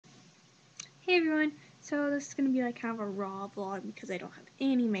Hey everyone, so this is going to be like kind of a raw vlog because I don't have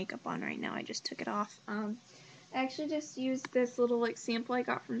any makeup on right now. I just took it off. I actually just used this little like sample I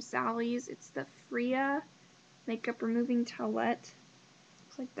got from Sally's. It's the Freya makeup removing towelette.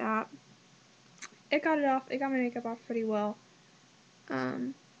 Looks like that. It got my makeup off pretty well.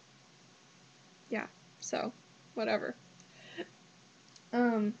 Yeah, so whatever.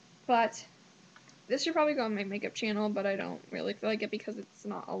 But this should probably go on my makeup channel, but I don't really feel like it because it's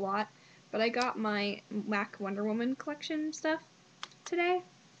not a lot. But I got my MAC Wonder Woman collection stuff today,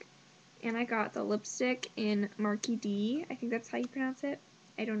 and I got the lipstick in Marky D. I think that's how you pronounce it.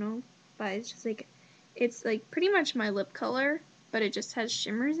 I don't know, but it's just like, it's like pretty much my lip color, but it just has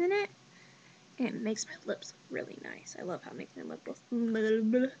shimmers in it, and it makes my lips look really nice. I love how it makes my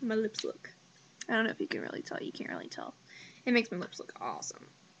lips look. I don't know if you can really tell. You can't really tell. It makes my lips look awesome.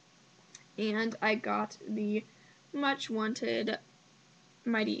 And I got the much wanted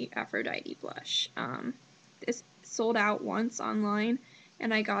Mighty Aphrodite blush. This sold out once online,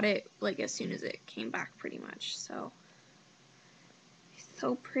 and I got it like as soon as it came back pretty much. So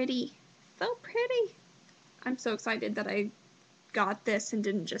pretty. So pretty. I'm so excited that I got this and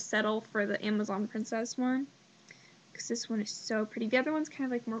didn't just settle for the Amazon Princess one, because this one is so pretty. The other one's kind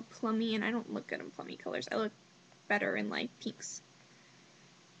of like more plummy, and I don't look good in plummy colors. I look better in like pinks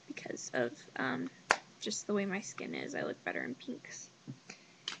because of just the way my skin is. I look better in pinks.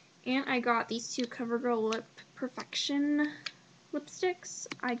 And I got these two CoverGirl Lip Perfection lipsticks.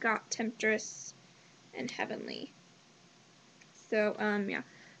 I got Temptress and Heavenly. So, yeah.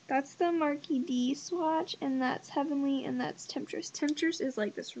 That's the Marky D swatch, and that's Heavenly, and that's Temptress. Temptress is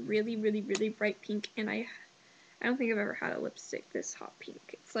like this really, really, really bright pink, and I don't think I've ever had a lipstick this hot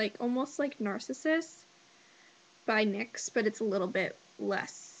pink. It's like almost like Narcissus by NYX, but it's a little bit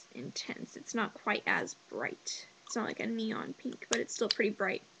less intense. It's not quite as bright. It's not like a neon pink, but it's still pretty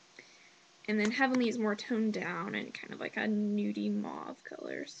bright. And then Heavenly is more toned down and kind of like a nudie mauve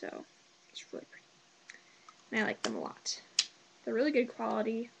color, so it's really pretty. And I like them a lot. They're really good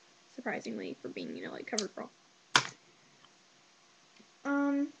quality, surprisingly, for being, you know, like CoverGirl.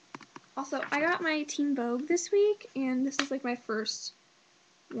 Also, I got my Teen Vogue this week, and this is like my first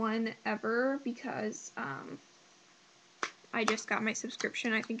one ever because, I just got my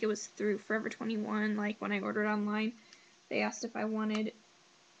subscription. I think it was through Forever 21, like when I ordered online. They asked if I wanted,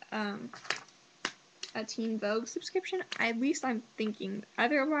 a Teen Vogue subscription. At least I'm thinking.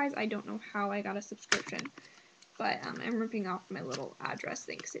 Otherwise, I don't know how I got a subscription. But I'm ripping off my little address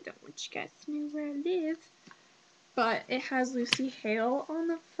thing because I don't want you guys to know where I live. But it has Lucy Hale on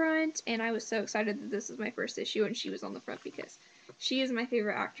the front, and I was so excited that this is my first issue and she was on the front because she is my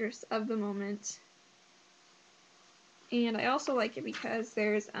favorite actress of the moment. And I also like it because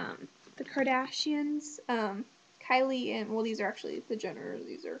there's the Kardashians, Kylie, and well, these are actually the Jenners.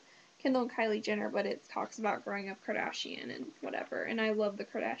 These are Kendall and Kylie Jenner, but it talks about growing up Kardashian and whatever. And I love the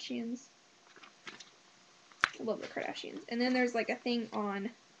Kardashians. I love the Kardashians. And then there's like a thing on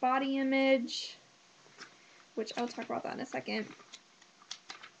body image, which I'll talk about that in a second.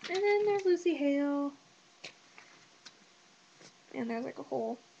 And then there's Lucy Hale. And there's like a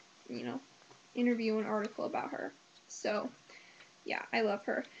whole, you know, interview and article about her. So, yeah, I love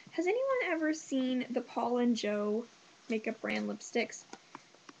her. Has anyone ever seen the Paul and Joe makeup brand lipsticks?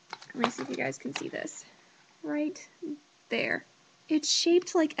 Let me see if you guys can see this. Right there. It's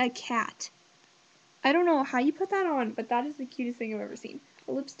shaped like a cat. I don't know how you put that on, but that is the cutest thing I've ever seen.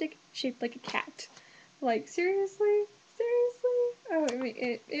 A lipstick shaped like a cat. Like, seriously? Seriously? Oh,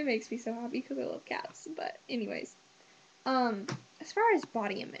 it makes me so happy because I love cats. But anyways. As far as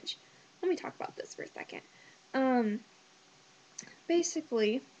body image, let me talk about this for a second.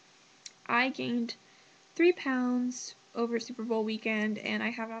 Basically, I gained 3 pounds over Super Bowl weekend, and I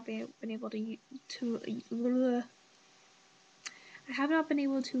have not been able to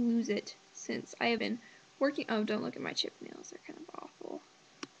lose it since I have been working. Oh, don't look at my chip nails; they're kind of awful.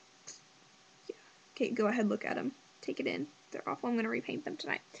 Yeah. Okay, go ahead, look at them. Take it in. They're awful. I'm gonna repaint them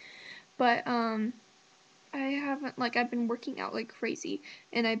tonight. But I haven't, like, I've been working out like crazy,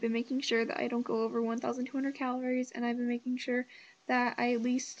 and I've been making sure that I don't go over 1,200 calories, and I've been making sure that I at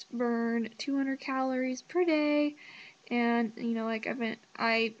least burn 200 calories per day, and, you know, like,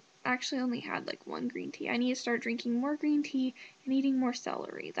 I actually only had, like, 1 green tea. I need to start drinking more green tea and eating more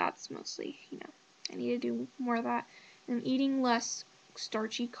celery. That's mostly, you know, I need to do more of that, and eating less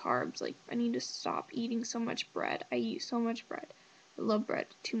starchy carbs. Like, I need to stop eating so much bread. I eat so much bread. I love bread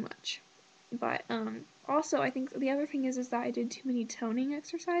too much. But, also, I think the other thing is that I did too many toning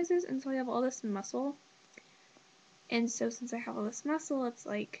exercises, and so I have all this muscle. And so since I have all this muscle, it's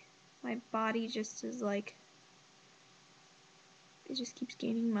like my body just is like, it just keeps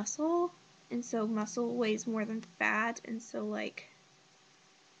gaining muscle. and so muscle weighs more than fat, and so like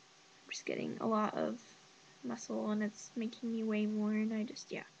I'm just getting a lot of muscle and it's making me weigh more, and I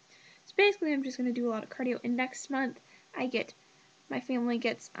just, yeah. So basically I'm just going to do a lot of cardio, and next month my family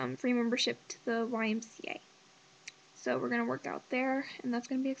gets free membership to the YMCA. So we're going to work out there, and that's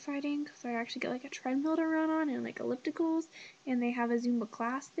going to be exciting because I actually get like a treadmill to run on and like ellipticals, and they have a Zumba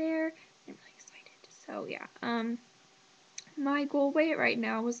class there. I'm really excited. So yeah, my goal weight right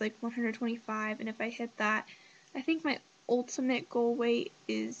now was like 125, and if I hit that, I think my ultimate goal weight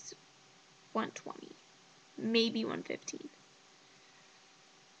is 120, maybe 115.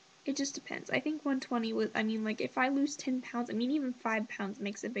 It just depends. I think 120 was, I mean, like if I lose 10 pounds, I mean even 5 pounds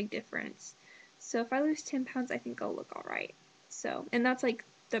makes a big difference. So if I lose 10 pounds, I think I'll look alright. So, and that's like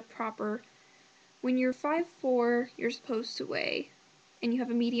the proper, when you're 5'4", you're supposed to weigh, and you have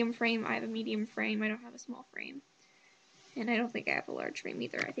a medium frame. I have a medium frame. I don't have a small frame. And I don't think I have a large frame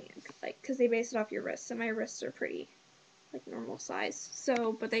either. I think, like, because they base it off your wrists, and my wrists are pretty, like, normal size.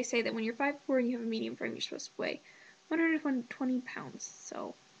 So, but they say that when you're 5'4" and you have a medium frame, you're supposed to weigh 120 pounds.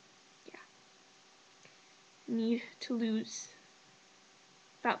 So, yeah. I need to lose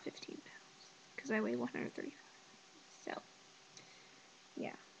about 15 pounds because I weigh 135. So,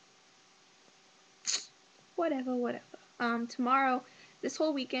 yeah. Whatever. Tomorrow, this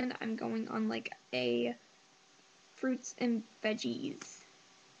whole weekend, I'm going on, like, a fruits and veggies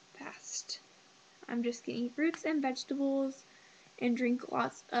fast. I'm just gonna eat fruits and vegetables and drink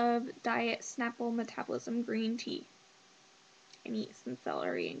lots of diet Snapple metabolism green tea. And eat some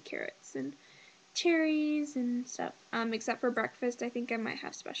celery and carrots and cherries and stuff. Except for breakfast, I think I might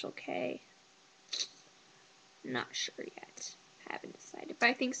have Special K. Not sure yet. Haven't decided. But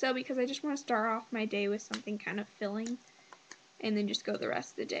I think so because I just want to start off my day with something kind of filling and then just go the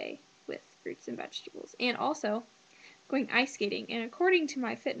rest of the day with fruits and vegetables. And also, going ice skating. And according to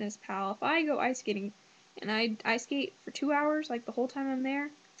my fitness pal, if I go ice skating and I ice skate for 2 hours, like the whole time I'm there,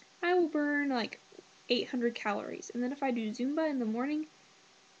 I will burn like 800 calories. And then if I do Zumba in the morning,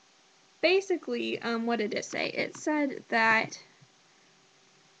 basically, what did it say? It said that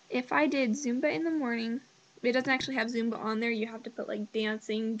if I did Zumba in the morning, it doesn't actually have Zumba on there. You have to put like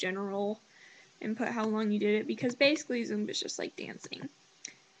dancing, general, and put how long you did it, because basically Zumba is just like dancing.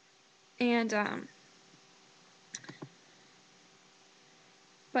 And,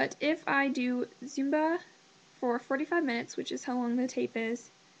 but if I do Zumba for 45 minutes, which is how long the tape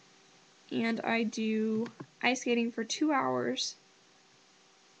is, and I do ice skating for 2 hours,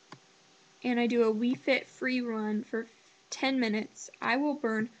 and I do a We Fit free run for 10 minutes, I will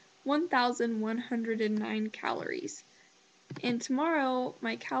burn 1,109 calories. And tomorrow,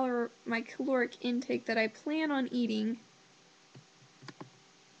 my caloric intake that I plan on eating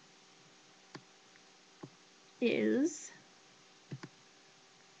is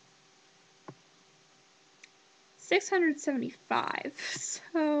 675.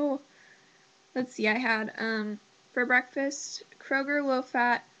 So, let's see, I had, for breakfast, Kroger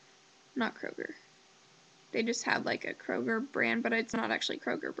low-fat, not Kroger. They just have like a Kroger brand, but it's not actually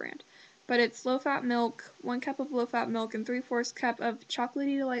Kroger brand. But it's low-fat milk, 1 cup of low-fat milk, and 3/4 cup of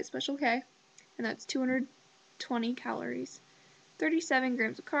Chocolatey Delight Special K, and that's 220 calories. 37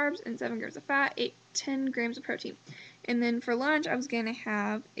 grams of carbs and 7 grams of fat, 10 grams of protein. And then for lunch, I was going to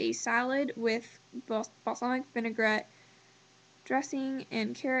have a salad with balsamic vinaigrette dressing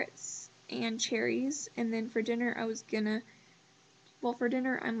and carrots and cherries. And then for dinner, I'm just going to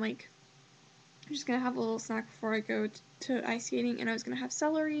have a little snack before I go to ice skating, and I was going to have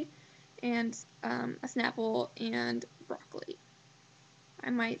celery and a Snapple and broccoli. I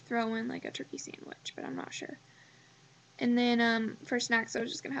might throw in like a turkey sandwich, but I'm not sure. And then for snacks, I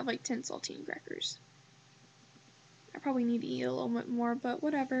was just going to have like 10 saltine crackers. I probably need to eat a little bit more, but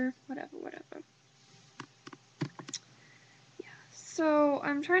whatever. Yeah, so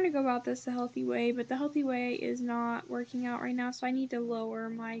I'm trying to go about this the healthy way, but the healthy way is not working out right now, so I need to lower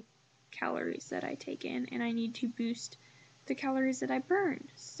my calories that I take in, and I need to boost the calories that I burn.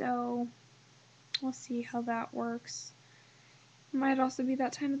 So we'll see how that works. Might also be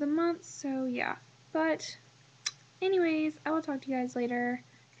that time of the month, so yeah. But anyways, I will talk to you guys later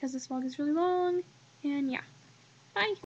because this vlog is really long, and yeah. Bye!